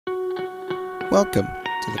Welcome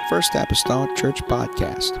to the First Apostolic Church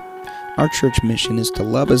Podcast. Our church mission is to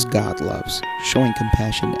love as God loves, showing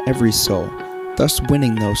compassion to every soul, thus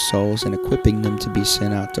winning those souls and equipping them to be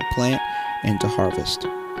sent out to plant and to harvest.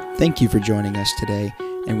 Thank you for joining us today,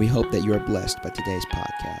 and we hope that you are blessed by today's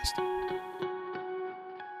podcast.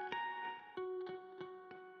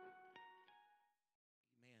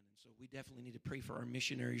 We definitely need to pray for our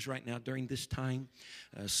missionaries right now during this time.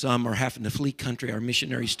 Some are having to flee country. Our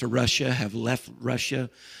missionaries to Russia have left Russia,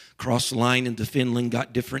 crossed the line into Finland,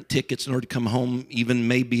 got different tickets in order to come home, even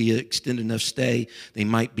maybe extended enough stay. They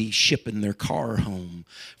might be shipping their car home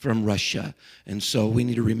from Russia. And so we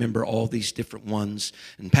need to remember all these different ones.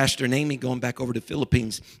 And Pastor Nami going back over to the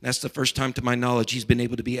Philippines, that's the first time to my knowledge he's been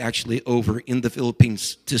able to be actually over in the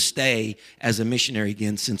Philippines to stay as a missionary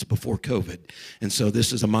again since before COVID. And so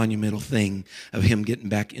this is a monumental thing of him getting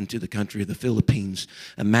back into the country of the Philippines.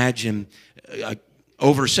 Imagine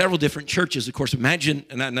over several different churches, of course, imagine,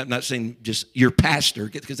 and I'm not saying just your pastor,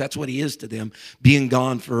 because that's what he is to them, being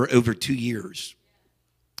gone for over 2 years.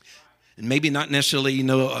 And maybe not necessarily,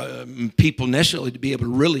 people necessarily to be able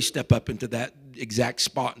to really step up into that exact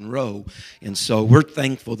spot and row. And so we're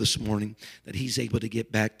thankful this morning that he's able to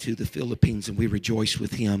get back to the Philippines, and we rejoice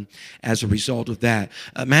with him as a result of that.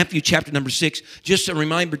 Matthew chapter number 6, just a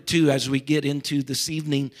reminder too, as we get into this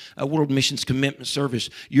evening World Missions Commitment Service,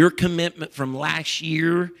 your commitment from last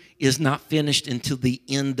year is not finished until the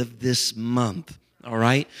end of this month, all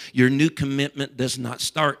right? Your new commitment does not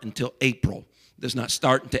start until April. Does not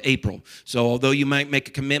start until April. So although you might make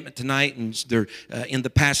a commitment tonight, and in the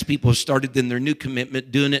past people have started in their new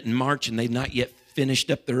commitment doing it in March, and they've not yet finished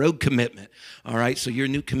up their old commitment. All right, so your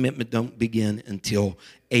new commitment don't begin until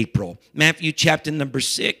April. Matthew chapter number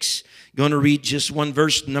 6, going to read just one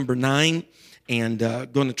verse, number 9. And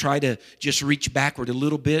going to try to just reach backward a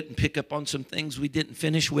little bit and pick up on some things we didn't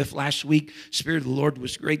finish with last week. Spirit of the Lord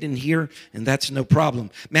was great in here, and that's no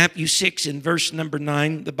problem. Matthew 6 in verse number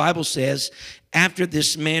 9, the Bible says, "After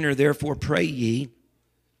this manner, therefore, pray ye,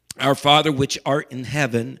 Our Father which art in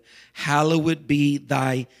heaven, hallowed be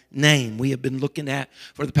thy name." We have been looking at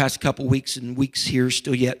for the past couple weeks and weeks here,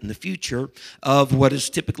 still yet in the future, of what is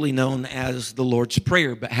typically known as the Lord's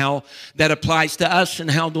Prayer, but how that applies to us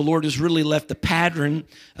and how the Lord has really left a pattern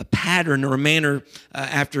or a manner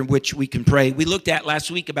after which we can pray. We looked at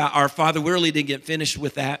last week about Our Father. We really didn't get finished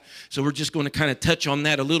with that, so we're just going to kind of touch on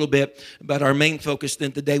that a little bit, but our main focus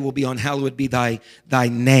then today will be on hallowed be thy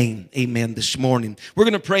name. Amen. This morning we're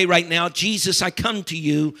going to pray right now. Jesus, I come to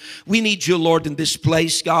you. We need you, Lord, in this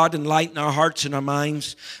place. God, enlighten our hearts and our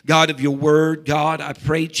minds. God of your word, God, I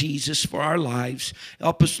pray, Jesus, for our lives.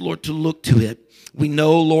 Help us, Lord, to look to it. We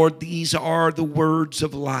know, Lord, these are the words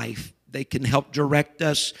of life. They can help direct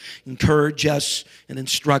us, encourage us, and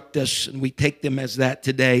instruct us, and we take them as that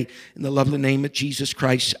today. In the lovely name of Jesus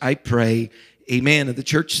Christ, I pray. Amen. And the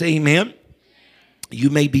church say amen. You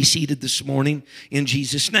may be seated this morning in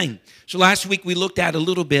Jesus' name. So last week we looked at a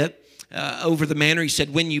little bit over the manner. He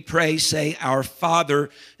said, when you pray, say, Our Father.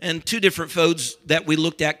 And two different fodes that we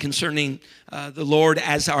looked at concerning the Lord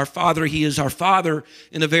as our Father. He is our Father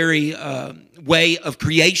in a very way of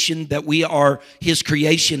creation, that we are His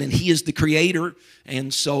creation, and He is the Creator.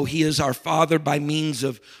 And so He is our Father by means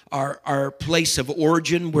of our place of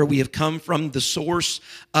origin, where we have come from, the source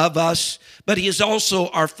of us. But He is also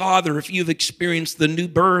our Father if you've experienced the new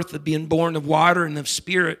birth of being born of water and of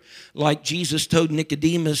Spirit, like Jesus told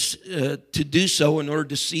Nicodemus to do so in order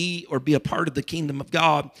to see or be a part of the kingdom of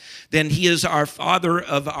God. Then He is our Father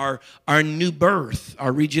of our new birth,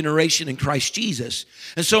 our regeneration in Christ Jesus.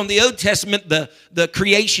 And so in the Old Testament, the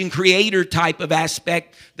creation creator type of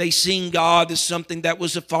aspect, they seen God as something that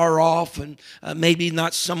was afar off and maybe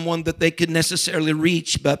not someone that they could necessarily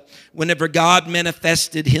reach. But whenever God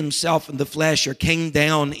manifested Himself in the flesh, or came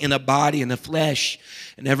down in a body in the flesh,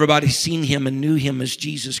 and everybody seen Him and knew Him as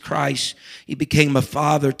Jesus Christ, He became a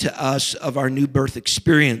father to us of our new birth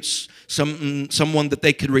experience. Someone that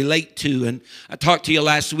they could relate to. And I talked to you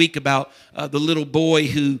last week about the little boy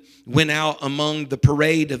who went out among the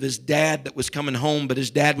parade of his dad that was coming home, but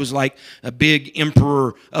his dad was like a big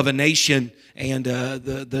emperor of a nation, and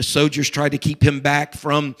the soldiers tried to keep him back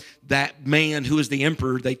from that man who is the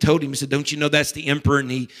emperor. They told him, he said, "Don't you know that's the emperor?"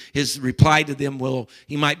 And his reply to them, "Well,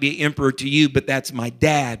 he might be an emperor to you, but that's my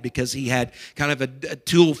dad," because he had kind of a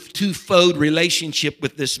two-fold relationship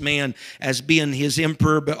with this man as being his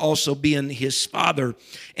emperor, but also being his father.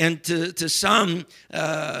 And to some,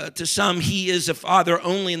 He is a father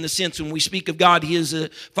only in the sense, when we speak of God, He is a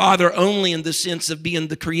father only in the sense of being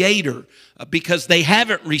the creator because they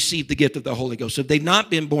haven't received the gift of the Holy Ghost. So they've not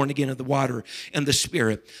been born again of the water and the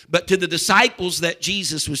Spirit. But to the disciples that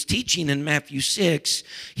Jesus was teaching in Matthew 6,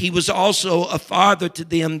 he was also a father to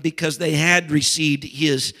them because they had received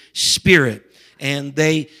his Spirit. And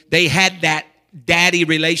they had that daddy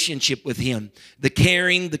relationship with him, the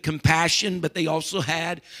caring, the compassion, but they also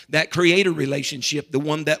had that creator relationship, the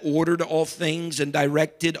one that ordered all things and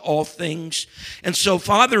directed all things. And so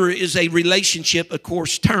father is a relationship, a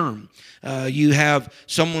course term. You have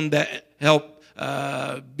someone that helped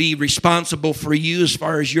be responsible for you as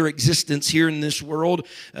far as your existence here in this world.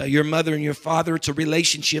 Your mother and your father, it's a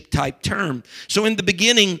relationship type term. So in the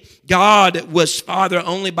beginning, God was Father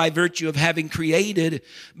only by virtue of having created,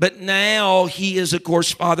 but now he is, of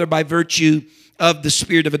course, Father by virtue of the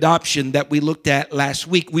spirit of adoption that we looked at last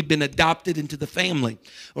week. We've been adopted into the family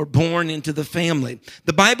or born into the family.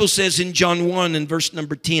 The Bible says in John 1 and verse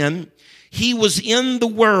number 10, he was in the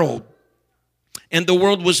world, and the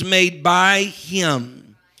world was made by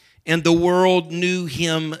him, and the world knew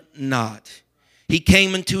him not. He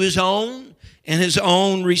came into his own, and his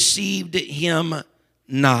own received him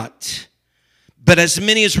not. But as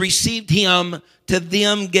many as received him, to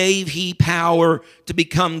them gave he power to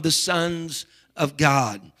become the sons of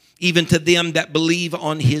God, even to them that believe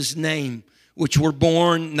on his name, which were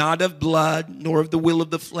born not of blood, nor of the will of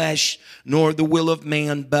the flesh, nor of the will of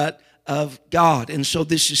man, but of God. And so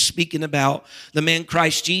this is speaking about the man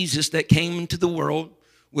Christ Jesus that came into the world,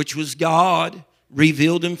 which was God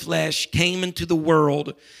revealed in flesh, came into the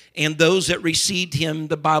world, and those that received him,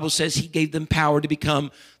 the Bible says he gave them power to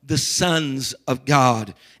become the sons of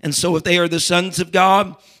God. And so if they are the sons of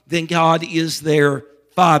God, then God is their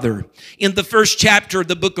Father. In the first chapter of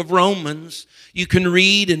the book of Romans, you can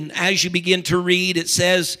read, and as you begin to read, it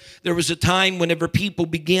says there was a time whenever people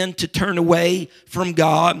began to turn away from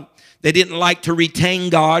God. They didn't like to retain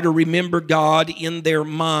God or remember God in their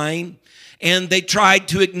mind. And they tried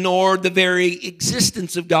to ignore the very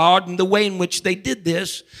existence of God. And the way in which they did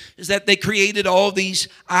this is that they created all these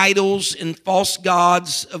idols and false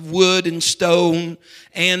gods of wood and stone.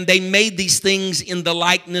 And they made these things in the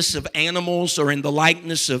likeness of animals or in the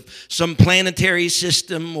likeness of some planetary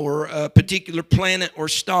system or a particular planet or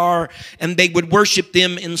star. And they would worship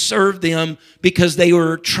them and serve them because they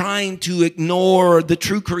were trying to ignore the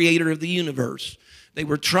true creator of the universe. They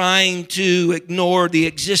were trying to ignore the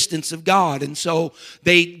existence of God. And so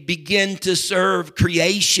they begin to serve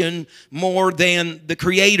creation more than the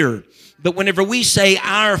Creator. But whenever we say,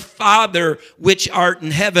 our Father which art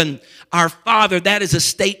in heaven, our Father, that is a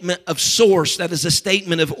statement of source. That is a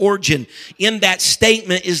statement of origin. In that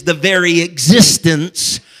statement is the very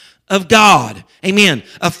existence of God. Amen.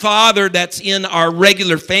 A father that's in our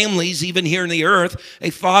regular families, even here in the earth, a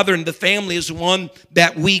father in the family is one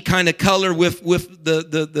that we kind of color with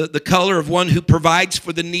the color of one who provides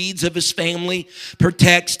for the needs of his family,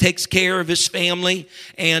 protects, takes care of his family,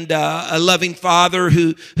 and a loving father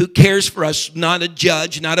who cares for us, not a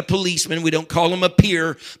judge, not a policeman. We don't call him a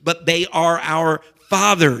peer, but they are our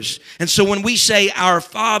fathers. And so when we say our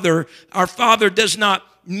Father does not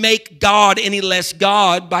make God any less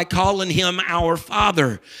God by calling him our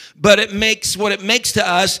Father. But what it makes to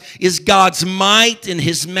us is God's might and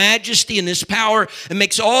his majesty and his power. It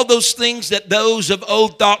makes all those things that those of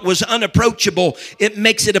old thought was unapproachable. It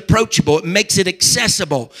makes it approachable. It makes it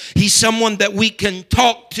accessible. He's someone that we can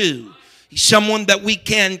talk to. He's someone that we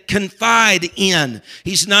can confide in.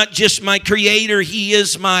 He's not just my creator, he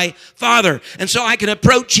is my Father. And so I can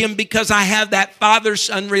approach him because I have that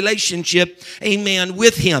father-son relationship, amen,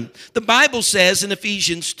 with him. The Bible says in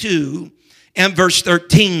Ephesians 2 and verse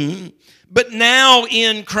 13, but now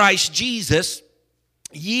in Christ Jesus,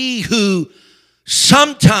 ye who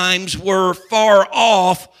sometimes were far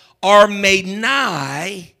off are made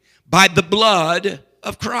nigh by the blood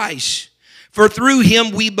of Christ. For through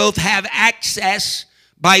him we both have access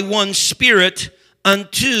by one Spirit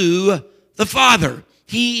unto the Father.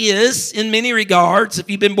 He is, in many regards, if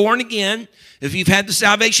you've been born again, if you've had the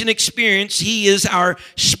salvation experience, he is our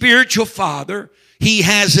spiritual Father. He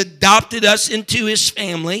has adopted us into his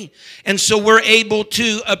family. And so we're able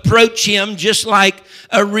to approach him just like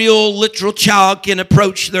a real literal child can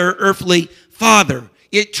approach their earthly father.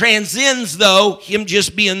 It transcends, though, him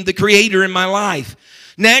just being the creator in my life.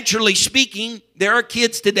 Naturally speaking, there are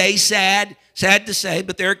kids today, sad to say,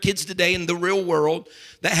 but there are kids today in the real world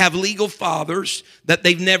that have legal fathers that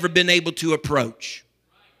they've never been able to approach.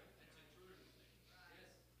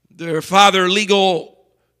 They're a father in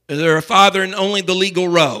only the legal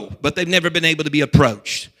row, but they've never been able to be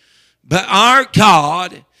approached. But our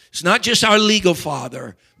God is not just our legal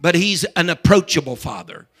father, but he's an approachable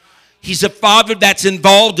Father. He's a father that's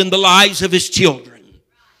involved in the lives of his children,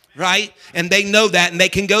 right? And they know that, and they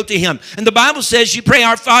can go to him. And the Bible says you pray,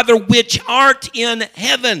 our Father which art in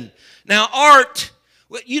heaven. Now, art,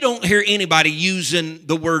 you don't hear anybody using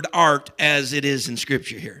the word art as it is in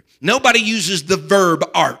Scripture here. Nobody uses the verb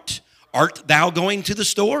art. Art thou going to the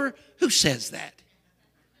store? Who says that?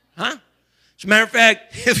 Huh? As a matter of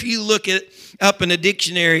fact, if you look it up in a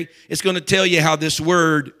dictionary, it's going to tell you how this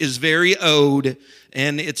word is very old,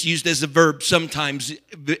 and it's used as a verb sometimes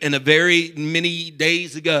in a very many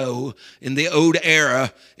days ago in the old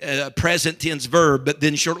era, present tense verb. But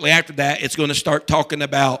then shortly after that, it's going to start talking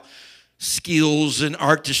about skills and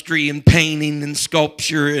artistry and painting and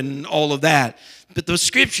sculpture and all of that. But the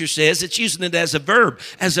Scripture says it's using it as a verb,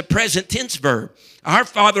 as a present tense verb. Our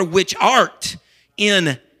Father which art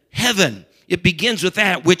in heaven. It begins with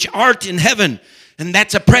that, which art in heaven. And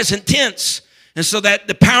that's a present tense. And so that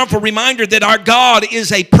the powerful reminder that our God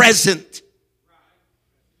is a present.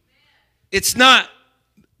 It's not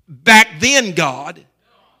back then God.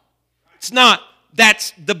 It's not,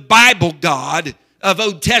 that's the Bible God of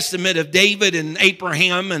Old Testament of David and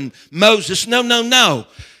Abraham and Moses. No, no, no.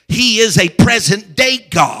 He is a present day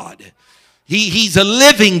God. He's a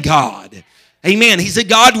living God. Amen. He's a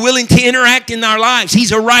God willing to interact in our lives.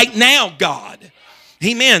 He's a right now God.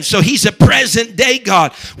 Amen. So he's a present day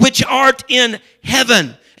God, which art in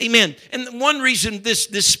heaven. Amen. And one reason this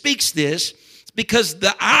speaks this is because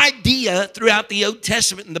the idea throughout the Old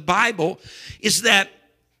Testament and the Bible is that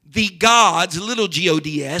the gods, little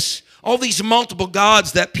gods, all these multiple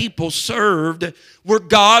gods that people served were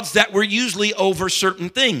gods that were usually over certain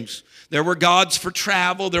things. There were gods for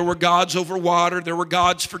travel. There were gods over water. There were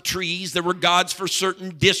gods for trees. There were gods for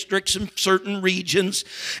certain districts and certain regions.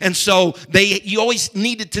 And so you always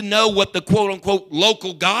needed to know what the quote-unquote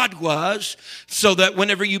local god was so that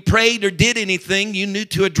whenever you prayed or did anything, you knew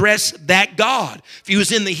to address that God. If you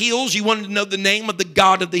was in the hills, you wanted to know the name of the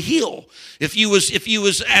god of the hill. If you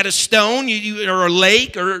was at a stone or a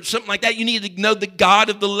lake or something like that, you needed to know the god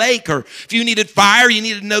of the lake. Or if you needed fire, you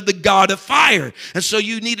needed to know the god of fire. And so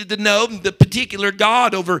you needed to know the particular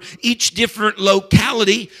God over each different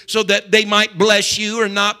locality so that they might bless you or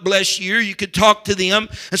not bless you. You could talk to them.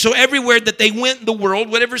 And so everywhere that they went in the world,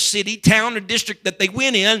 whatever city, town, or district that they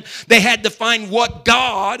went in, they had to find what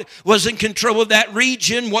God was in control of that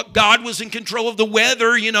region, what God was in control of the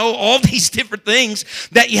weather, all these different things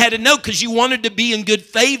that you had to know because you wanted to be in good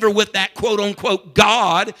favor with that quote-unquote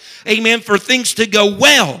God, amen, for things to go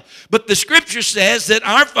well. But the Scripture says that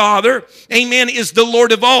our Father, amen, is the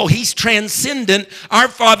Lord of all. He's transcendent. Our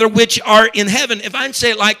Father which art in heaven. If I can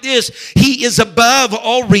say it like this, He is above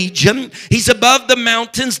all region. He's above the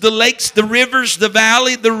mountains, the lakes, the rivers, the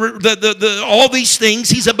valley, all these things.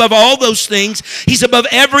 He's above all those things. He's above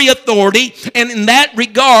every authority. And in that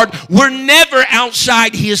regard, we're never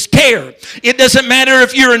outside His care. It doesn't matter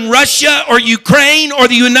if you're in Russia or Ukraine or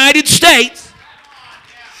the United States.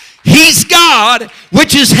 He's God,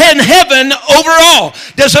 which is in heaven over all.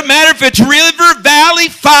 Doesn't matter if it's river, valley,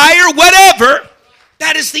 fire, whatever.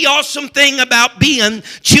 That is the awesome thing about being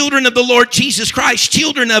children of the Lord Jesus Christ,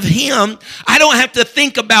 children of Him. I don't have to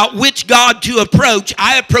think about which God to approach.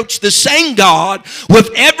 I approach the same God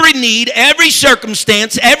with every need, every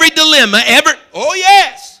circumstance, every dilemma, oh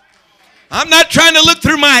yes. I'm not trying to look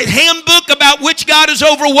through my handbook about which God is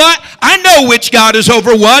over what. I know which God is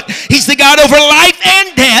over what. He's the God over life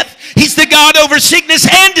and death. He's the God over sickness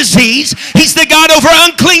and disease. He's the God over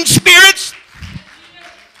unclean spirits.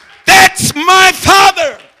 That's my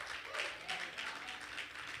Father.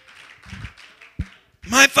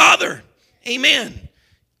 My Father. Amen.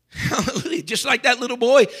 Hallelujah. Just like that little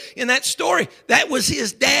boy in that story. That was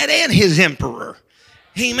his dad and his emperor.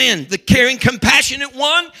 Amen. The caring, compassionate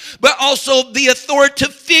one, but also the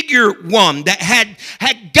authoritative figure one that had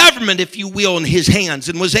government, if you will, in his hands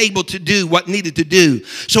and was able to do what needed to do.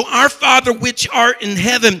 So our Father which art in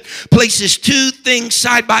heaven places two things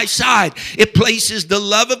side by side. It places the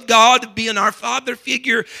love of God being our Father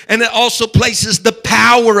figure, and it also places the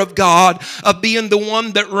power of God of being the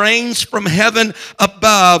one that reigns from heaven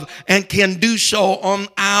above and can do so on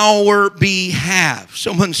our behalf.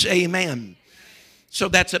 Someone say amen. So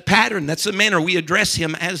that's a pattern. That's the manner we address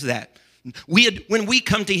Him as that. When we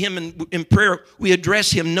come to Him in prayer, we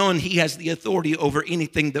address Him knowing He has the authority over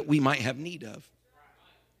anything that we might have need of.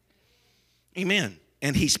 Amen.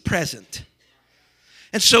 And He's present.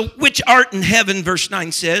 And so, which art in heaven, verse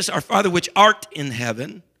 9 says, our Father which art in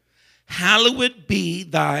heaven, hallowed be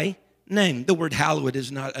thy name. The word hallowed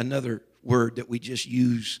is not another word that we just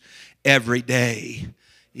use every day,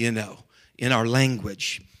 in our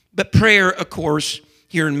language. But prayer, of course,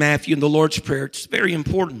 here in Matthew in the Lord's Prayer. It's very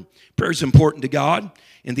important. Prayer is important to God.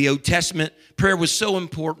 In the Old Testament, prayer was so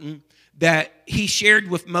important that he shared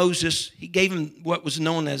with Moses, he gave him what was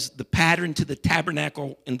known as the pattern to the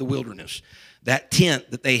tabernacle in the wilderness. That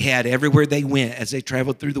tent that they had everywhere they went as they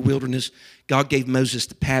traveled through the wilderness, God gave Moses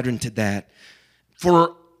the pattern to that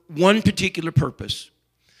for one particular purpose,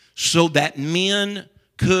 so that men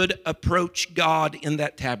could approach God in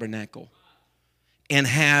that tabernacle and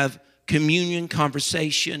have communion,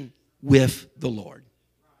 conversation with the Lord.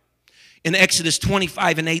 In Exodus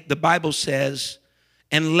 25:8, the Bible says,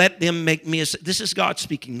 and let them make me, this is God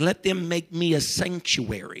speaking, let them make me a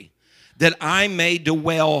sanctuary that I may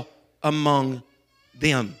dwell among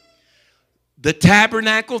them. The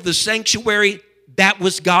tabernacle, the sanctuary, that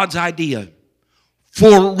was God's idea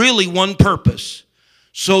for really one purpose,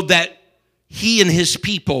 so that he and his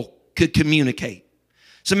people could communicate.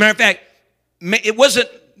 As a matter of fact, it wasn't,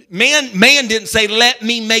 man didn't say, let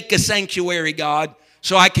me make a sanctuary, God,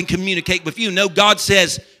 so I can communicate with you. No, God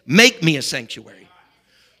says, make me a sanctuary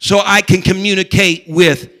so I can communicate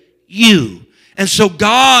with you. And so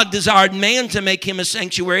God desired man to make him a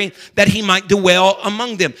sanctuary that he might dwell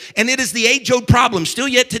among them. And it is the age-old problem. Still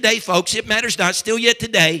yet today, folks, it matters not, still yet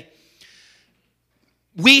today,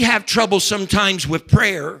 we have trouble sometimes with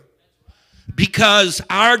prayer because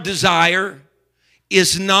our desire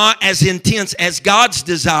is not as intense as God's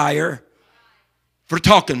desire for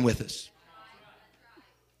talking with us.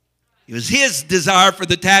 It was his desire for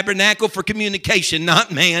the tabernacle for communication,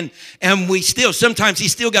 not man. And sometimes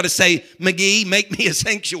he's still got to say, McGee, make me a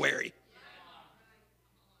sanctuary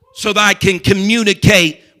so that I can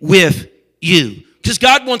communicate with you. Because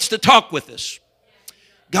God wants to talk with us.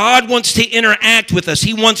 God wants to interact with us.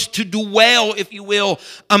 He wants to dwell, if you will,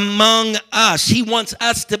 among us. He wants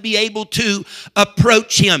us to be able to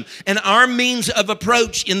approach him. And our means of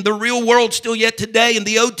approach in the real world still yet today in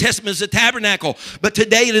the Old Testament is a tabernacle. But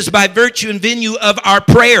today it is by virtue and venue of our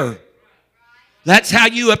prayer. That's how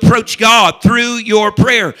you approach God, through your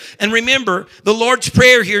prayer. And remember, the Lord's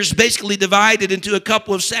Prayer here is basically divided into a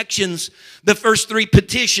couple of sections. The first three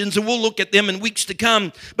petitions, and we'll look at them in weeks to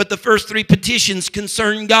come, but the first three petitions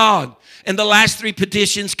concern God. And the last three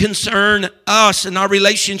petitions concern us and our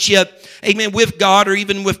relationship, amen, with God or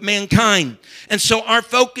even with mankind. And so our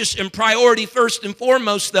focus and priority first and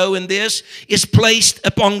foremost, though, in this is placed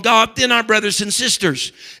upon God, then our brothers and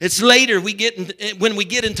sisters. It's later when we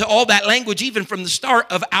get into all that language, even from the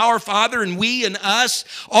start of our Father and we and us,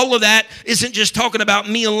 all of that isn't just talking about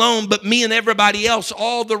me alone, but me and everybody else.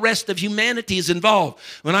 All the rest of humanity is involved.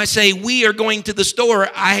 When I say we are going to the store,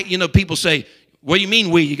 people say, what do you mean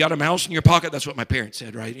we? You got a mouse in your pocket? That's what my parents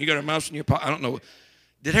said, right? You got a mouse in your pocket? I don't know.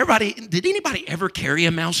 Did anybody ever carry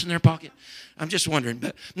a mouse in their pocket? I'm just wondering.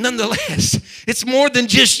 But nonetheless, it's more than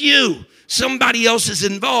just you. Somebody else is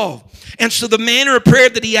involved. And so the manner of prayer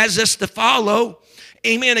that he has us to follow,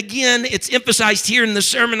 amen, again, it's emphasized here in the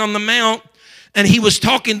Sermon on the Mount. And he was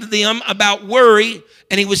talking to them about worry.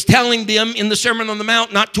 And he was telling them in the Sermon on the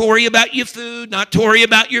Mount not to worry about your food, not to worry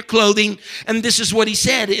about your clothing. And this is what he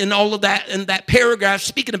said in all of that, in that paragraph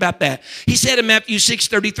speaking about that. He said in Matthew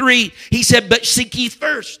 6:33, he said, but seek ye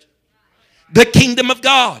first the kingdom of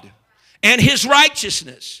God and his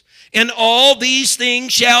righteousness, and all these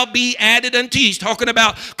things shall be added unto you. He's talking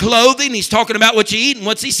about clothing. He's talking about what you eat. And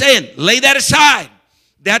what's he saying? Lay that aside.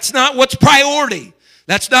 That's not what's priority.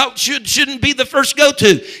 That's not, shouldn't be the first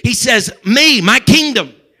go-to. He says, me, my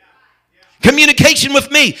kingdom, communication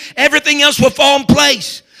with me. Everything else will fall in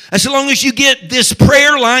place as long as you get this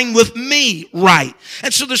prayer line with me right.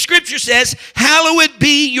 And so the scripture says, hallowed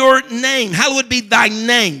be your name. Hallowed be thy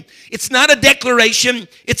name. It's not a declaration.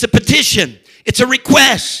 It's a petition. It's a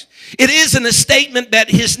request. It isn't a statement that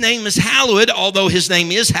his name is hallowed, although his name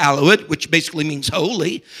is hallowed, which basically means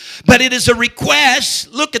holy. But it is a request,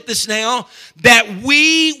 look at this now, that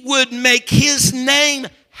we would make his name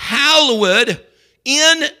hallowed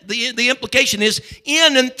in, the implication is,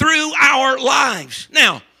 in and through our lives.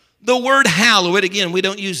 Now, the word hallowed, again, we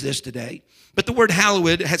don't use this today, but the word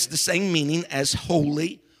hallowed has the same meaning as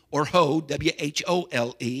holy or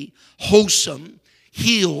W-H-O-L-E, wholesome,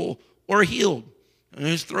 heal, or healed.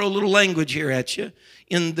 Let's throw a little language here at you.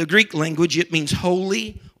 In the Greek language, it means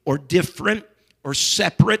holy or different or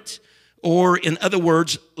separate, or in other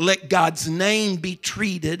words, let God's name be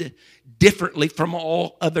treated differently from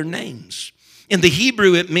all other names. In the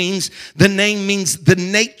Hebrew, it means, the name means the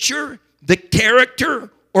nature, the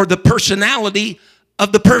character, or the personality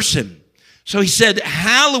of the person. So he said,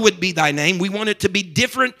 hallowed be thy name. We want it to be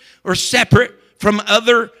different or separate from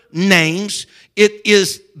other names. It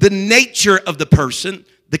is the nature of the person,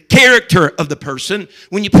 the character of the person.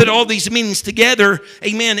 When you put all these meanings together,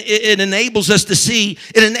 amen, it enables us to see,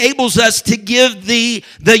 it enables us to give the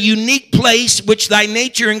unique place which thy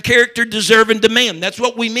nature and character deserve and demand. That's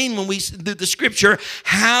what we mean when we do the scripture,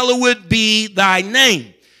 hallowed be thy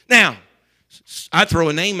name. Now, I throw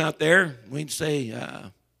a name out there. We'd say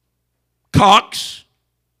Cox.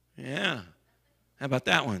 Yeah. How about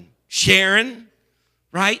that one? Sharon,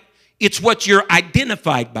 right? It's what you're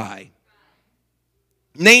identified by.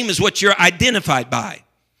 Name is what you're identified by.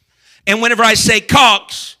 And whenever I say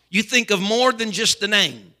Cox, you think of more than just the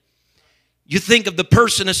name. You think of the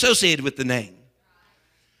person associated with the name.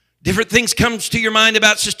 Different things comes to your mind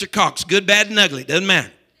about Sister Cox. Good, bad, and ugly. Doesn't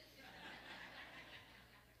matter.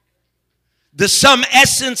 The some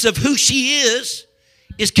essence of who she is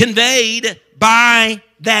conveyed by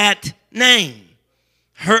that name.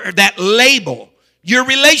 That label. Your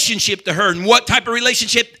relationship to her and what type of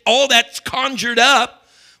relationship, all that's conjured up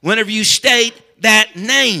whenever you state that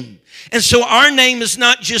name. And so our name is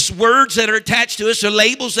not just words that are attached to us or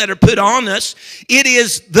labels that are put on us. It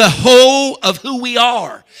is the whole of who we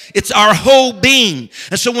are. It's our whole being.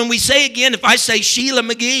 And so when we say again, if I say Sheila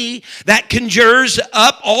McGee, that conjures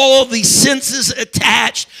up all the senses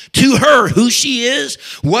attached to her, who she is,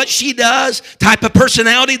 what she does, type of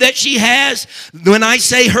personality that she has. When I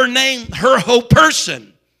say her name, her whole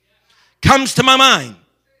person comes to my mind.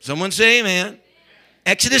 Someone say amen.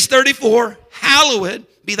 Exodus 34, hallowed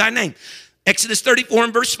be thy name. Exodus 34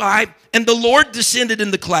 and verse 5, and the Lord descended in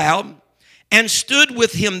the cloud and stood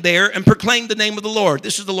with him there and proclaimed the name of the Lord.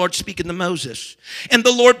 This is the Lord speaking to Moses. And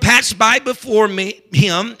the Lord passed by before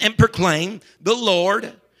him and proclaimed, the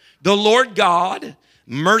Lord God,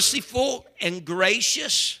 merciful and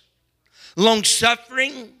gracious,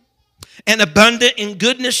 long-suffering, and abundant in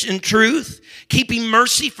goodness and truth, keeping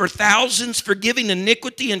mercy for thousands, forgiving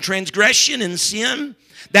iniquity and transgression and sin,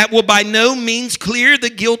 that will by no means clear the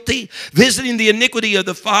guilty, visiting the iniquity of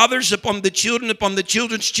the fathers upon the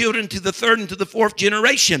children's children, to the third and to the fourth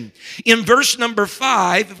generation. In verse number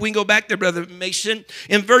 5, if we can go back there, Brother Mason,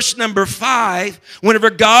 in verse number 5, whenever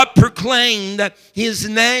God proclaimed his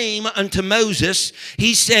name unto Moses,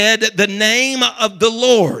 he said the name of the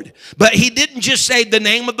Lord. But he didn't just say the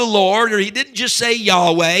name of the Lord, or he didn't just say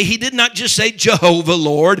Yahweh. He did not just say Jehovah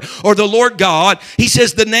Lord or the Lord God. He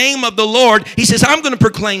says the name of the Lord. He says, I'm going to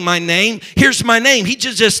proclaim my name. Here's my name. He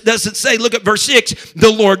just doesn't say, look at verse 6,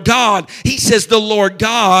 the Lord God. He says the Lord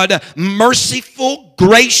God, merciful,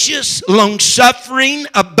 gracious, long-suffering,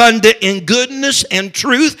 abundant in goodness and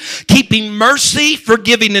truth, keeping mercy,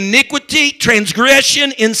 forgiving iniquity,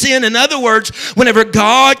 transgression, and sin. In other words, whenever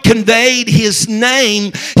God conveyed his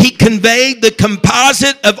name, he conveyed the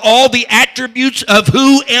composite of all the attributes of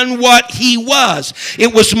who and what he was.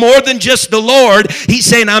 It was more than just the Lord. He's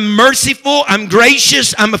saying, I'm merciful, I'm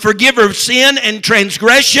gracious, I'm a forgiver of sin and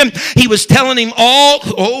transgression. He was telling him all,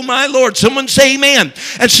 oh my Lord, someone say amen.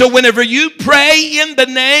 And so whenever you pray in the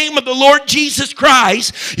name of the Lord Jesus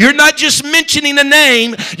Christ, you're not just mentioning a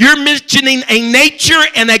name, you're mentioning a nature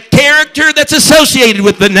and a character that's associated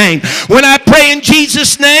with the name. When I pray in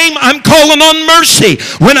Jesus' name, I'm calling on mercy.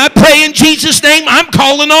 When I pray in Jesus' name, I'm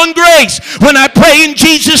calling on grace. When I pray in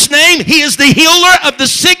Jesus' name, he is the healer of the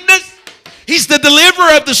sickness. He's the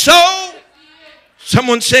deliverer of the soul.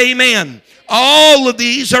 Someone say amen. All of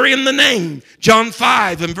these are in the name. John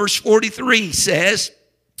 5 and verse 43 says,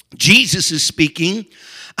 Jesus is speaking,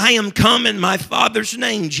 I am come in my Father's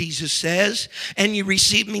name, Jesus says, and ye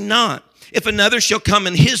receive me not. If another shall come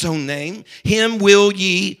in his own name, him will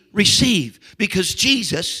ye receive. Because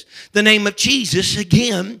Jesus, the name of Jesus,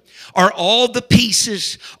 again, are all the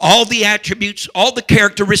pieces, all the attributes, all the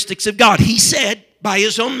characteristics of God. He said by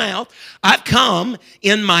his own mouth, I've come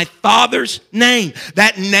in my Father's name.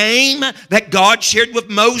 That name that God shared with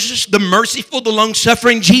Moses, the merciful, the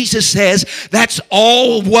long-suffering, Jesus says, that's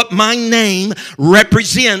all what my name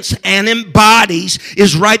represents and embodies,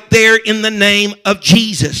 is right there in the name of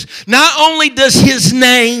Jesus. Not only does his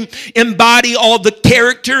name embody all the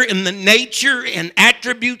character and the nature and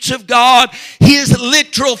attributes of God, his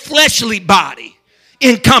literal fleshly body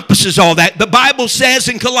encompasses all that. The Bible says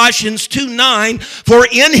in Colossians 2:9, for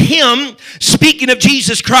in him, speaking of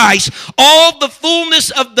Jesus Christ, all the fullness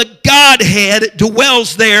of the Godhead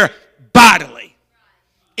dwells there bodily.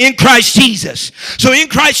 In Christ Jesus. So in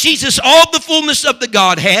Christ Jesus, all the fullness of the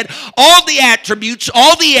Godhead, all the attributes,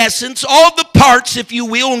 all the essence, all the parts, if you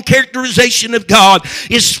will, and characterization of God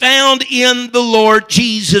is found in the Lord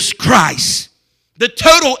Jesus Christ. The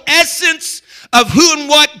total essence of who and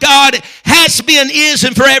what God has been, is,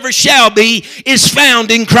 and forever shall be is found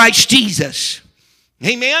in Christ Jesus.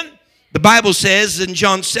 Amen? The Bible says in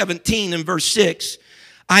John 17 and verse 6,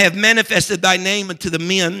 I have manifested thy name unto the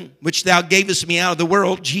men which thou gavest me out of the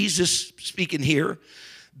world. Jesus speaking here.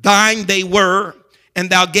 Thine they were, and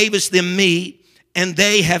thou gavest them me, and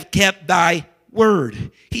they have kept thy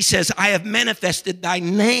word. He says, I have manifested thy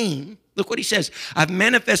name. Look what he says. I've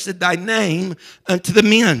manifested thy name unto the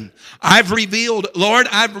men. Lord,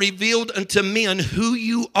 I've revealed unto men who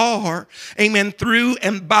you are. Amen. Through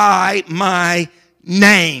and by my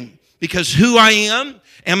name. Because who I am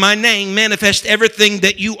and my name manifest everything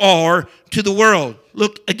that you are to the world.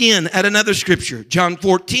 Look again at another scripture. John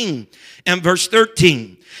 14 and verse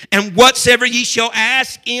 13. And whatsoever ye shall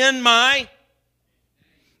ask in my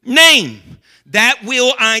name, that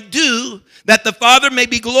will I do, that the Father may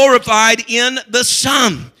be glorified in the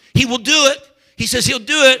Son. He will do it. He says he'll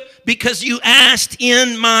do it because you asked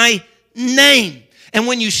in my name. And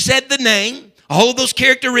when you said the name, all of those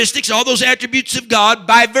characteristics, all those attributes of God,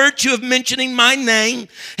 by virtue of mentioning my name,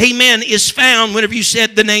 amen, is found whenever you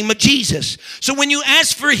said the name of Jesus. So when you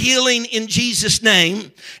ask for healing in Jesus'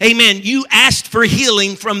 name, amen, you asked for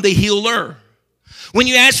healing from the healer. When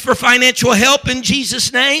you ask for financial help in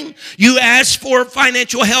Jesus' name, you ask for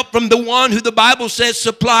financial help from the one who the Bible says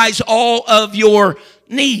supplies all of your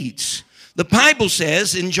needs. The Bible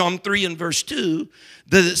says in John 3 and verse 2,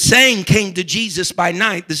 the same came to Jesus by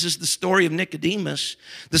night. This is the story of Nicodemus.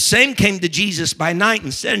 The same came to Jesus by night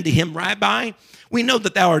and said unto him, Rabbi, we know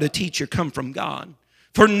that thou art a teacher come from God.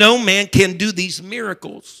 For no man can do these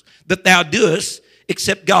miracles that thou doest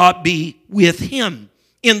except God be with him.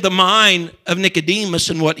 In the mind of Nicodemus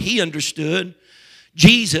and what he understood,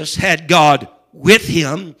 Jesus had God with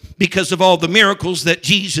him because of all the miracles that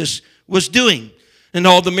Jesus was doing. And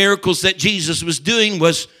all the miracles that Jesus was doing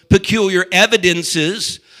was peculiar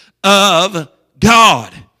evidences of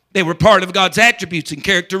God. They were part of God's attributes and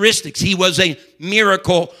characteristics. He was a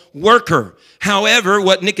miracle worker. However,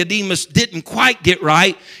 what Nicodemus didn't quite get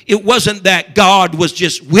right, it wasn't that God was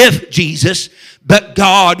just with Jesus, but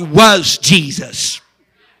God was Jesus.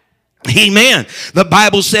 Amen. The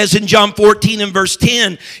Bible says in John 14 and verse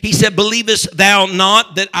 10, he said, believest thou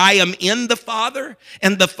not that I am in the Father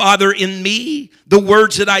and the Father in me? The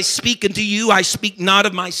words that I speak unto you, I speak not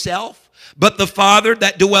of myself, but the Father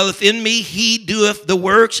that dwelleth in me, he doeth the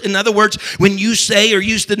works. In other words, when you say or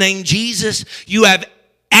use the name Jesus, you have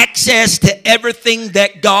access to everything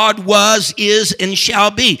that God was, is, and shall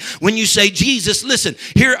be. When you say Jesus, listen,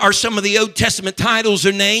 here are some of the Old Testament titles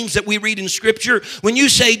or names that we read in Scripture. When you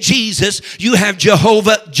say Jesus, you have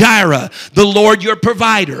Jehovah Jireh, the Lord your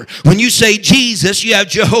provider. When you say Jesus, you have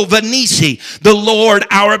Jehovah Nisi, the Lord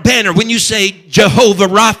our banner. When you say Jehovah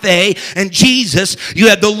Rapha and Jesus, you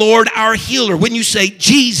have the Lord our healer. When you say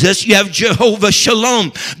Jesus, you have Jehovah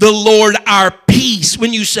Shalom, the Lord our peace.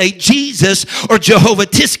 When you say Jesus or Jehovah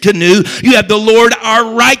Tiskanu, you have the Lord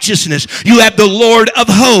our righteousness. You have the Lord of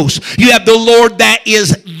hosts. You have the Lord that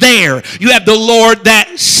is there. You have the Lord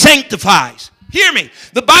that sanctifies. Hear me.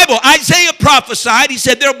 The Bible, Isaiah prophesied. He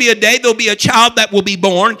said there'll be a day, there'll be a child that will be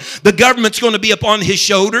born. The government's going to be upon his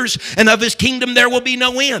shoulders, and of his kingdom there will be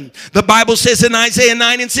no end. The Bible says in Isaiah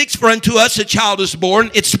 9 and 6, for unto us a child is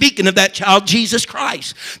born. It's speaking of that child, Jesus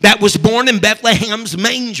Christ, that was born in Bethlehem's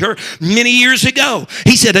manger many years ago.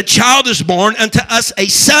 He said a child is born, unto us a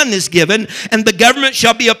son is given, and the government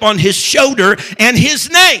shall be upon his shoulder, and his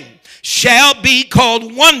name shall be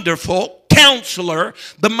called Wonderful, Counselor,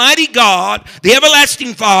 the Mighty God, the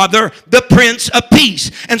Everlasting Father, the Prince of Peace.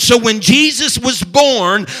 And so when Jesus was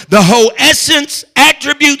born, the whole essence,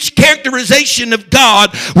 attributes, characterization of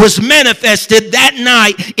God was manifested that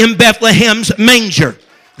night in Bethlehem's manger.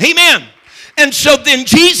 Amen. And so then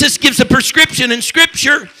Jesus gives a prescription in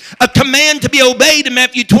Scripture, a command to be obeyed in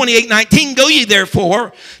Matthew 28:19. Go ye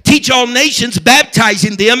therefore, teach all nations,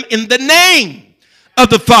 baptizing them in the name of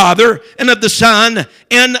the Father and of the Son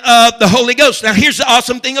and of the Holy Ghost. Now here's the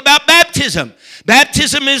awesome thing about baptism.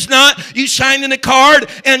 Baptism is not you signing a card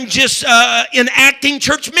and just enacting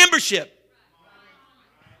church membership.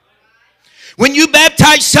 When you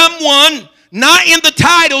baptize someone, not in the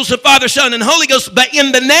titles of Father, Son, and Holy Ghost, but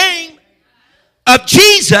in the name of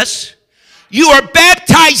Jesus, you are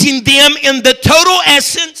baptizing them in the total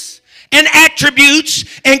essence and attributes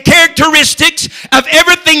and characteristics of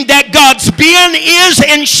everything that God's been, is,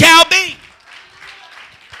 and shall be.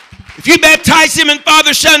 If you baptize them in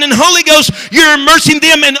Father, Son, and Holy Ghost, you're immersing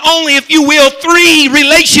them in only, if you will, 3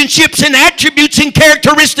 relationships and attributes and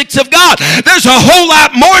characteristics of God. There's a whole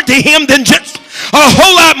lot more to him than just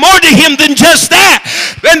that.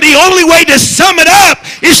 And the only way to sum it up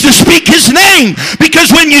is to speak his name. Because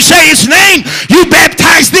when you say his name, you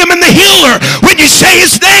baptize them in the healer. When you say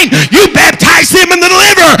his name, you baptize them in the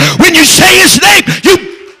deliverer. When you say his name, you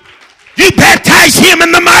You baptize him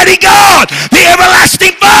in the mighty God, the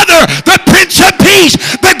everlasting Father, the Prince of Peace,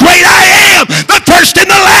 the great I am, the first and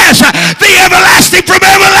the last, the everlasting from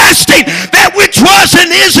everlasting, that which was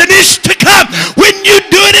and is to come. When you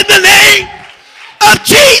do it in the name of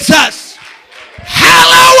Jesus,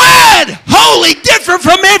 hallowed, holy, different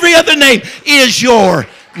from every other name, is your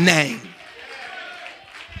name.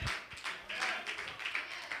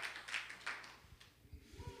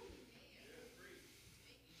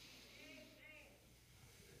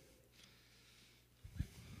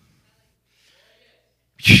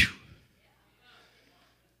 Whew.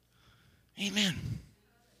 Amen.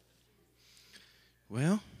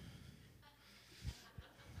 Well,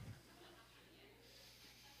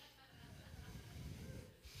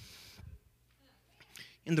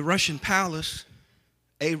 in the Russian palace,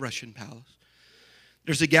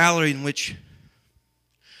 there's a gallery in which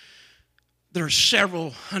there are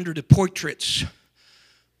several hundred portraits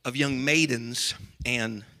of young maidens,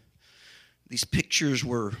 and these pictures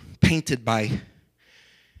were painted by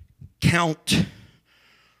Count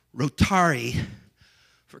Rotary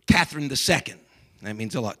for Catherine II. That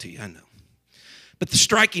means a lot to you, I know. But the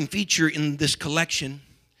striking feature in this collection,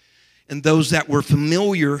 and those that were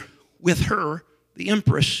familiar with her, the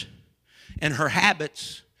Empress, and her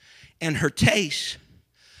habits and her tastes,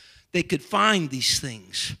 they could find these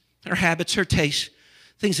things, her habits, her tastes,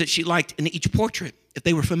 things that she liked in each portrait, if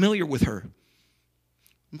they were familiar with her.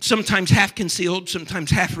 Sometimes half concealed,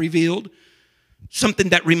 sometimes half revealed, something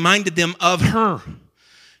that reminded them of her.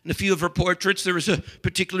 In a few of her portraits, there was a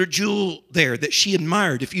particular jewel there that she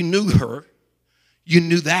admired. If you knew her, you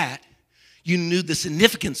knew that. You knew the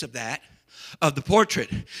significance of that, of the portrait.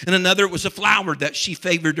 And another was a flower that she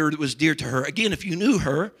favored or that was dear to her. Again, if you knew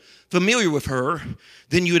her, familiar with her,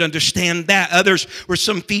 then you would understand that. Others were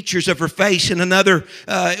some features of her face, and another,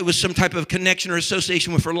 it was some type of connection or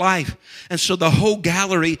association with her life. And so the whole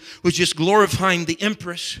gallery was just glorifying the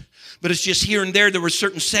Empress. But it's just here and there were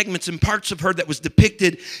certain segments and parts of her that was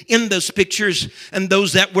depicted in those pictures, and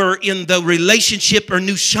those that were in the relationship or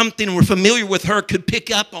knew something and were familiar with her could pick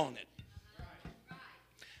up on it.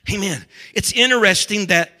 Amen. It's interesting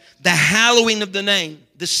that the hallowing of the name,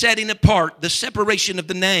 the setting apart, the separation of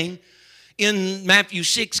the name in Matthew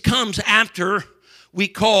 6 comes after we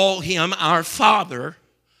call him our Father,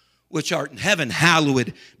 which art in heaven,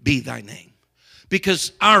 hallowed be thy name.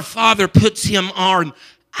 Because our Father puts him on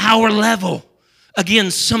our level. Again,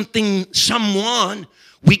 someone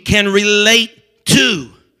we can relate to.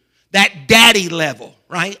 That daddy level,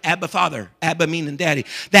 right? Abba Father, Abba meaning daddy.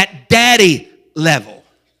 That daddy level.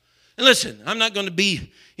 And listen, I'm not going to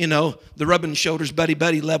be, the rubbing shoulders,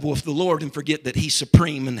 buddy level with the Lord and forget that he's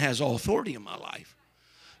supreme and has all authority in my life.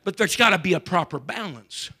 But there's got to be a proper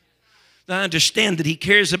balance. I understand that he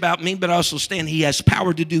cares about me, but I also understand he has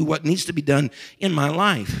power to do what needs to be done in my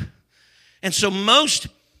life. And so most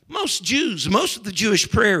Jews, most of the Jewish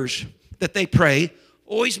prayers that they pray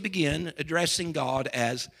always begin addressing God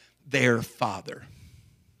as their Father.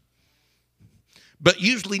 But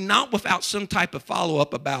usually not without some type of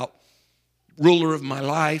follow-up about ruler of my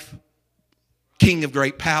life, king of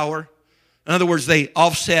great power. In other words, they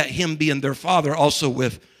offset him being their father also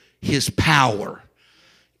with his power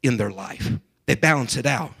in their life. They balance it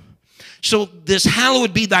out. So this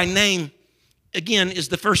hallowed be thy name, again, is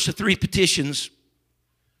the first of three petitions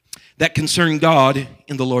that concern God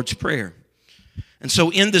in the Lord's Prayer. And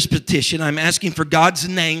so in this petition, I'm asking for God's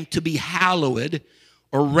name to be hallowed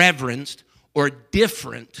or reverenced or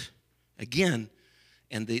different. Again,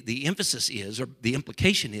 and the emphasis is, or the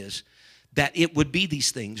implication is, that it would be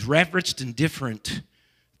these things, reverenced and different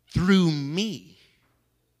through me,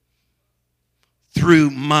 through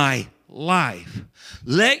my life.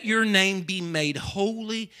 Let your name be made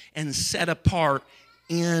holy and set apart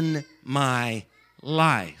in my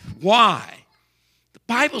life. Why? The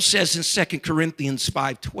Bible says in 2 Corinthians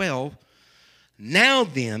 5:12, now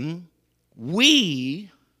then,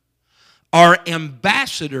 we are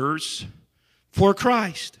ambassadors for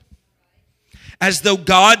Christ, as though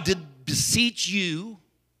God did beseech you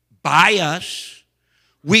by us.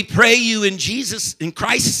 We pray you in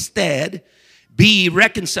Christ's stead, be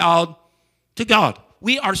reconciled to God.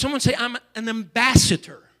 We are, someone say, I'm an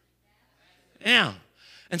ambassador. Yeah.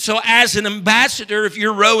 And so as an ambassador, if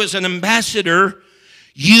your row is an ambassador,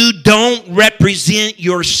 you don't represent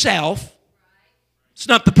yourself. It's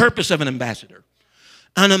not the purpose of an ambassador.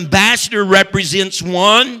 An ambassador represents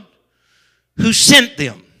one who sent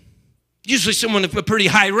them. Usually someone of a pretty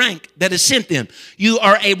high rank that has sent them. You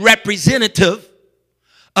are a representative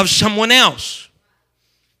of someone else.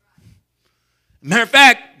 Matter of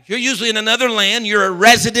fact, you're usually in another land. You're a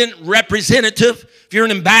resident representative If you're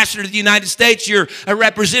an ambassador to the United States, you're a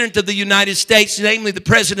representative of the United States, namely the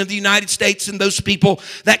President of the United States and those people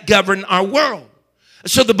that govern our world.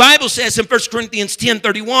 So the Bible says in 1 Corinthians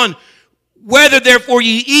 10:31, whether therefore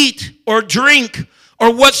ye eat or drink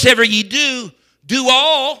or whatsoever ye do, do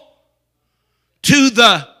all to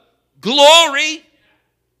the glory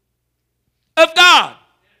of God.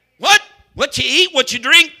 What? What you eat, what you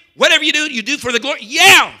drink, whatever you do for the glory.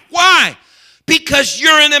 Yeah. Why? Because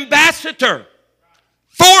you're an ambassador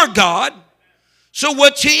for God. So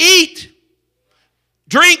what you eat,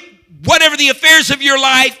 drink, whatever the affairs of your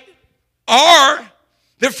life are,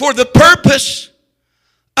 they're for the purpose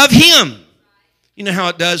of Him. You know how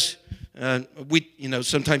it does?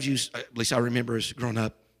 Sometimes at least I remember as growing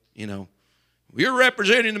up, we're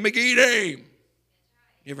representing the McGee name.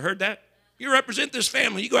 You ever heard that? You represent this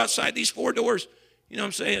family. You go outside these 4 doors. You know what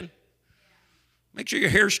I'm saying? Make sure your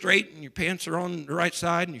hair's straight and your pants are on the right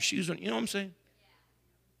side and your shoes on. You know what I'm saying?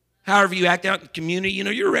 However you act out in the community,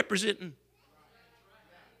 you're representing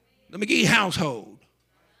the McGee household.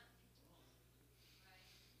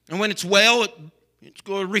 And when it's well, it's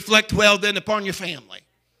going to reflect well then upon your family.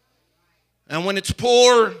 And when it's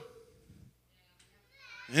poor,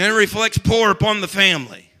 it reflects poor upon the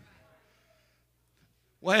family.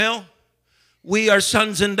 Well, we are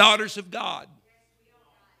sons and daughters of God.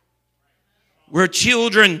 We're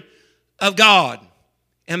children of God.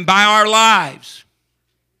 And by our lives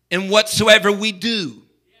and whatsoever we do,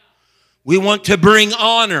 we want to bring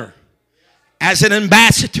honor as an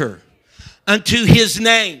ambassador unto His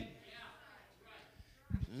name.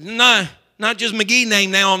 Not just McGee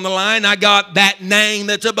name now on the line. I got that name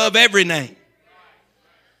that's above every name.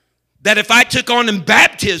 That if I took on in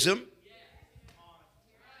baptism,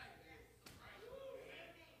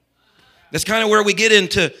 that's kind of where we get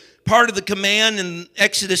into part of the command in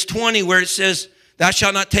Exodus 20 where it says, thou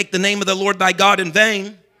shalt not take the name of the Lord thy God in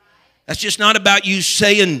vain. That's just not about you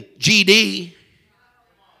saying GD.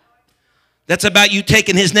 That's about you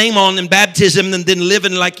taking His name on in baptism and then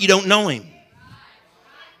living like you don't know Him.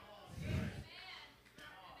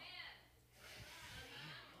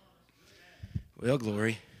 Well,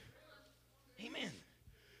 glory. Amen.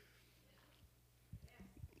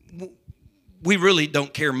 We really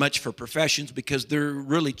don't care much for professions because they're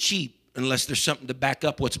really cheap unless there's something to back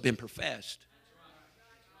up what's been professed.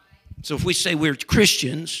 So if we say we're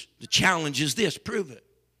Christians, the challenge is this: prove it.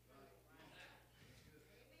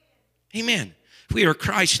 Amen. If we are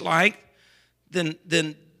Christ-like, then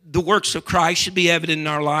the works of Christ should be evident in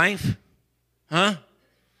our life. Huh?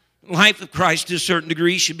 The life of Christ to a certain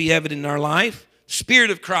degree should be evident in our life. The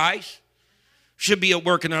Spirit of Christ should be at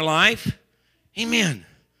work in our life. Amen.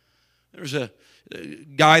 There was a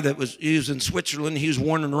guy he was in Switzerland. He was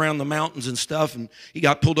wandering around the mountains and stuff, and he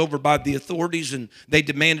got pulled over by the authorities, and they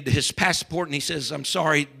demanded his passport, and he says, I'm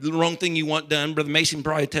sorry, the wrong thing you want done. Brother Mason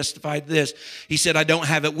probably testified this. He said, I don't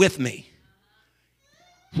have it with me.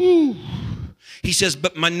 Whew. He says,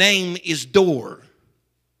 but my name is Door.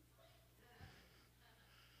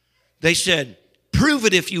 They said, prove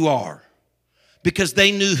it if you are, because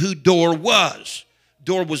they knew who Door was.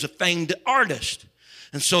 Door was a famed artist.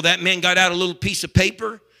 And so that man got out a little piece of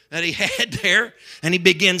paper that he had there, and he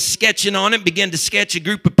began sketching on it, began to sketch a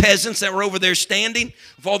group of peasants that were over there standing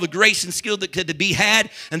with all the grace and skill that could be had.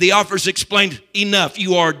 And the officers explained, enough,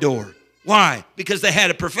 you are Door. Why? Because they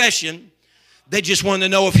had a profession. They just wanted to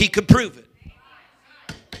know if he could prove it.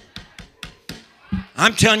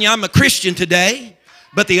 I'm telling you, I'm a Christian today,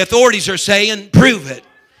 but the authorities are saying, prove it.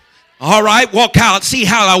 All right, walk out, see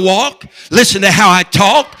how I walk, listen to how I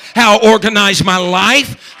talk, how I organize my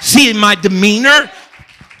life, see my demeanor.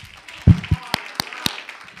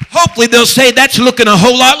 Hopefully they'll say that's looking a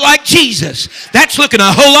whole lot like Jesus. That's looking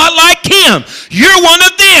a whole lot like Him. You're one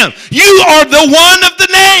of them. You are the one of the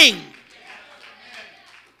name.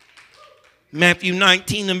 Matthew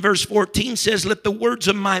 19 and verse 14 says, let the words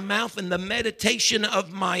of my mouth and the meditation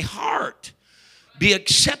of my heart be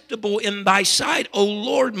acceptable in thy sight, O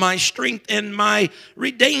Lord, my strength and my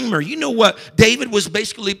redeemer. You know what David was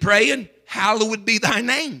basically praying? Hallowed be thy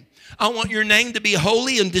name. I want your name to be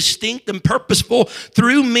holy and distinct and purposeful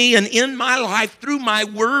through me and in my life, through my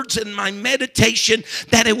words and my meditation,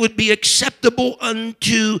 that it would be acceptable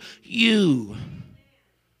unto you.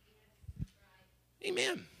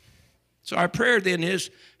 Amen. So our prayer then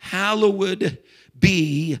is, hallowed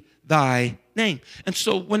be thy name. And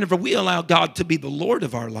so whenever we allow God to be the Lord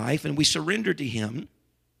of our life and we surrender to Him,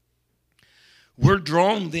 we're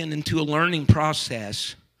drawn then into a learning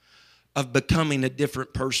process of becoming a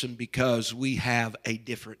different person because we have a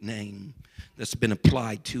different name that's been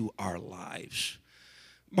applied to our lives.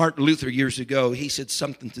 Martin Luther years ago, he said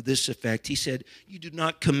something to this effect. He said, you do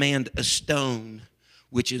not command a stone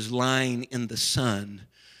which is lying in the sun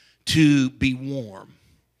to be warm.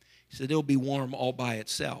 He said it'll be warm all by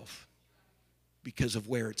itself because of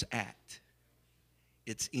where it's at.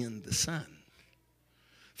 It's in the sun.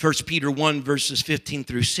 1 Peter 1 verses 15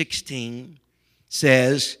 through 16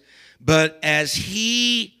 says, but as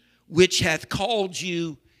he which hath called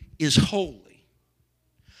you is holy,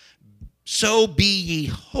 so be ye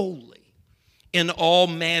holy in all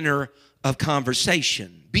manner of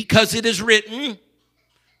conversation, because it is written,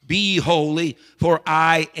 be ye holy, for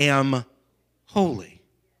I am holy.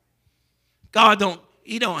 God don't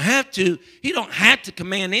have to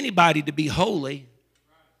command anybody to be holy,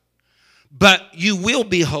 but you will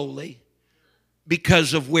be holy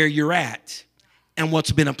because of where you're at and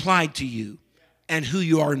what's been applied to you and who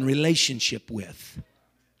you are in relationship with,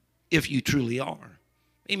 if you truly are.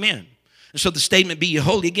 Amen. And so the statement, be ye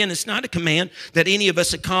holy, again, it's not a command that any of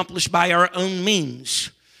us accomplish by our own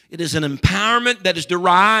means. It is an empowerment that is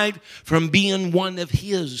derived from being one of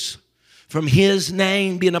His, from His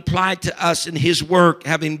name being applied to us and His work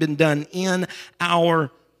having been done in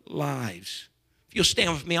our lives. If you'll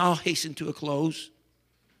stand with me, I'll hasten to a close.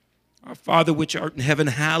 Our Father which art in heaven,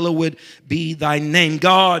 hallowed be thy name.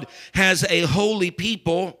 God has a holy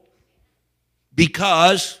people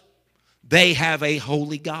because they have a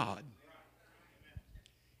holy God.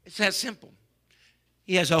 It's that simple.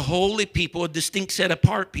 He has a holy people, a distinct set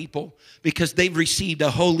apart people, because they've received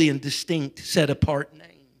a holy and distinct set apart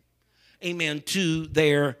name. Amen. To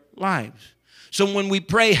their lives. So when we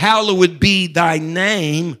pray, hallowed be thy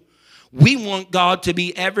name, we want God to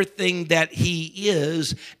be everything that He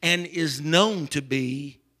is and is known to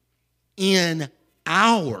be in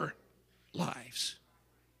our lives.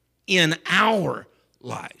 In our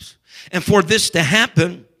lives. And for this to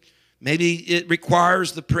happen, maybe it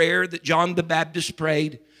requires the prayer that John the Baptist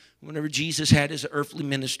prayed whenever Jesus had His earthly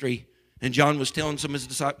ministry. And John was telling some of his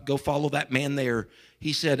disciples, go follow that man there.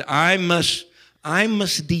 He said, I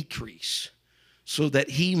must decrease so that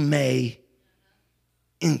He may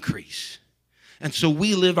increase. And so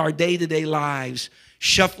we live our day-to-day lives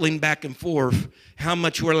shuffling back and forth how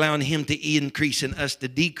much we're allowing Him to increase and us to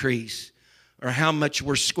decrease, or how much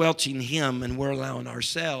we're squelching Him and we're allowing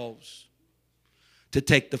ourselves to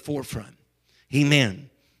take the forefront.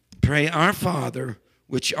 Amen. Pray, our Father,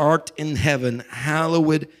 which art in heaven,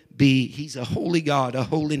 hallowed be. He's a holy God, a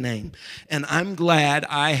holy name. And I'm glad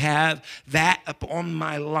I have that upon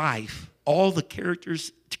my life. All the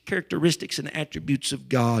characteristics and attributes of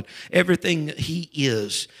God. Everything that He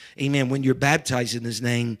is. Amen. When you're baptized in His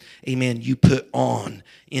name, amen, you put on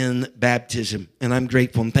in baptism. And I'm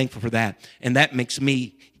grateful and thankful for that. And that makes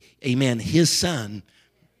me, amen, His son,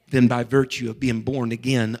 then by virtue of being born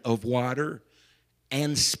again of water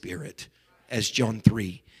and spirit, as John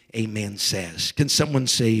 3, amen, says. Can someone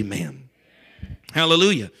say amen?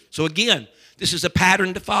 Hallelujah. So again, this is a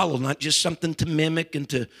pattern to follow, not just something to mimic and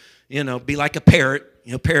to, be like a parrot,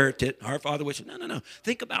 parrot it. Our Father which, no.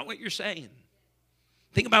 Think about what you're saying.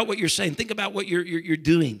 Think about what you're saying. Think about what you're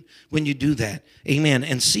doing when you do that. Amen.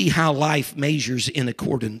 And see how life measures in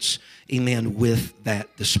accordance, amen, with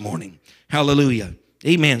that this morning. Hallelujah.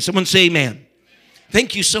 Amen. Someone say amen.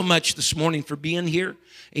 Thank you so much this morning for being here.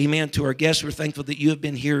 Amen. To our guests, we're thankful that you have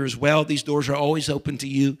been here as well. These doors are always open to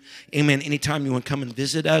you. Amen. Anytime you want to come and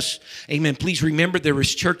visit us. Amen. Please remember there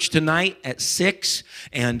is church tonight at 6.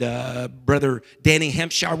 And Brother Danny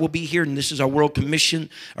Hampshire will be here. And this is our World Mission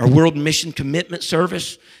Commitment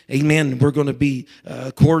Service. Amen. We're going to be,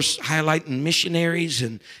 of course, highlighting missionaries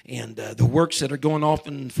and the works that are going off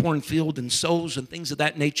in foreign field and souls and things of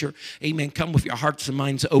that nature. Amen. Come with your hearts and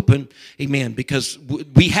minds open. Amen. Because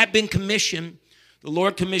we have been commissioned. The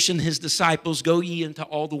Lord commissioned His disciples, go ye into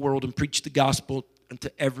all the world and preach the gospel unto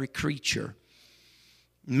every creature.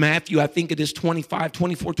 Matthew, I think it is 24,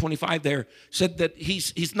 25 there, said that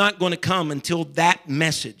he's not going to come until that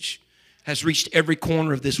message has reached every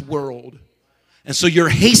corner of this world. And so you're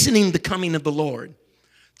hastening the coming of the Lord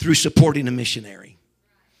through supporting a missionary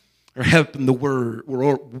or helping the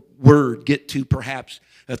word get to perhaps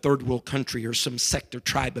a third world country or some sect or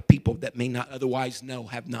tribe of people that may not otherwise know,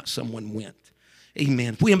 have not someone went.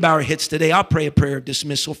 Amen. If we bow our heads today, I'll pray a prayer of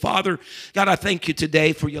dismissal. Father, God, I thank you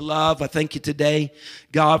today for your love. I thank you today,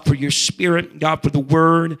 God, for your spirit. God, for the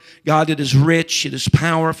word. God, it is rich. It is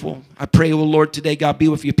powerful. I pray, oh Lord, today, God, be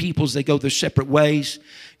with your people as they go their separate ways.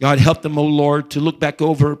 God, help them, oh Lord, to look back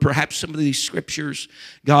over perhaps some of these scriptures.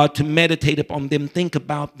 God, to meditate upon them, think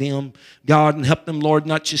about them. God, and help them, Lord,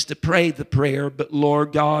 not just to pray the prayer, but,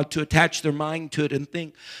 Lord, God, to attach their mind to it and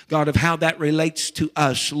think, God, of how that relates to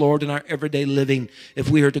us, Lord, in our everyday living. vain if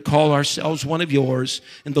we are to call ourselves one of yours.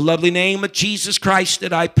 In the lovely name of Jesus Christ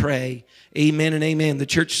that I pray. Amen and amen. The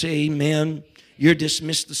church say amen. You're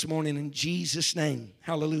dismissed this morning in Jesus' name.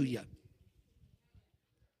 Hallelujah.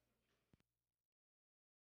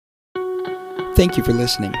 Thank you for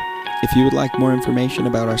listening. If you would like more information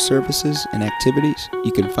about our services and activities,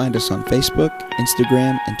 you can find us on Facebook,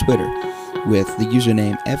 Instagram, and Twitter with the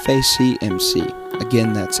username FACMC.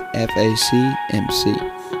 Again, that's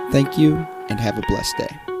FACMC. Thank you, and have a blessed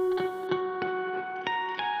day.